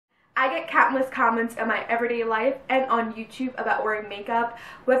I get countless comments in my everyday life and on YouTube about wearing makeup,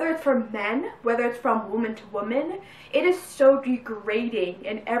 whether it's from men, whether it's from woman to woman. It is so degrading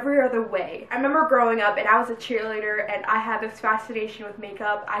in every other way. I remember growing up and I was a cheerleader and I had this fascination with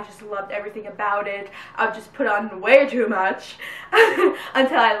makeup. I just loved everything about it. I would just put on way too much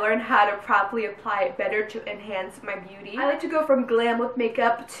until I learned how to properly apply it better to enhance my beauty. I like to go from glam with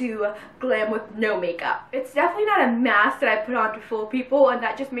makeup to glam with no makeup. It's definitely not a mask that I put on to fool people, and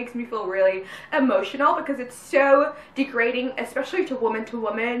that just makes me feel really emotional because it's so degrading, especially to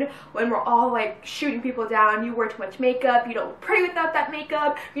woman when we're all like shooting people down. You wear too much makeup, you don't look pretty without that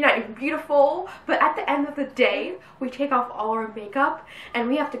makeup, you're not even beautiful. But at the end of the day, we take off all our makeup and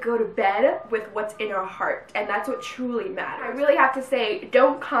we have to go to bed with what's in our heart, and that's what truly matters. I really have to say,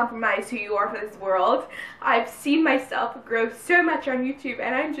 don't compromise who you are for this world. I've seen myself grow so much on YouTube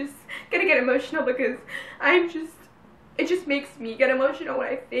and I'm just gonna get emotional because it just makes me get emotional when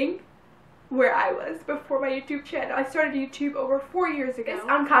I think where I was before my YouTube channel. I started YouTube over 4 years ago. This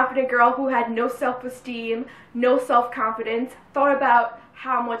unconfident girl who had no self-esteem, no self-confidence, thought about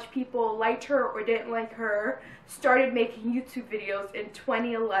how much people liked her or didn't like her, started making YouTube videos in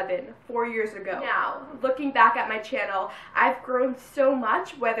 2011, 4 years ago. Now, looking back at my channel, I've grown so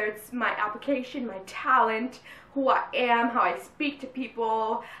much, whether it's my application, my talent, who I am, how I speak to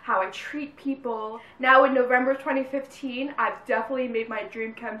people, how I treat people. Now in November 2015, I've definitely made my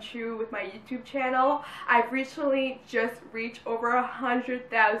dream come true with my YouTube channel. I've recently just reached over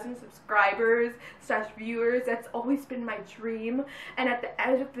 100,000 subscribers / viewers. That's always been my dream, and at the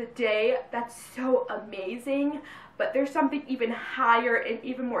end of the day, that's so amazing. But there's something even higher and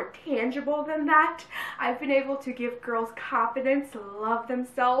even more tangible than that. I've been able to give girls confidence to love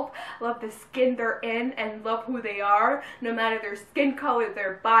themselves, love the skin they're in, and love who they are, no matter their skin color,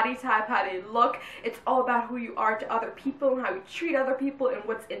 their body type, how they look. It's all about who you are to other people and how you treat other people and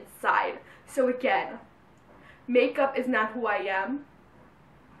what's inside. So again, makeup is not who I am.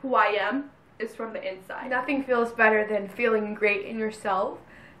 Who I am is from the inside. Nothing feels better than feeling great in yourself.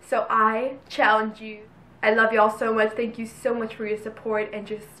 So I challenge you. I love y'all so much. Thank you so much for your support and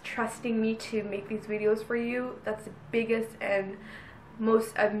just trusting me to make these videos for you. That's the biggest and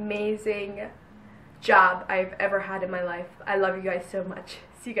most amazing job I've ever had in my life. I love you guys so much.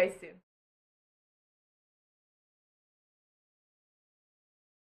 See you guys soon.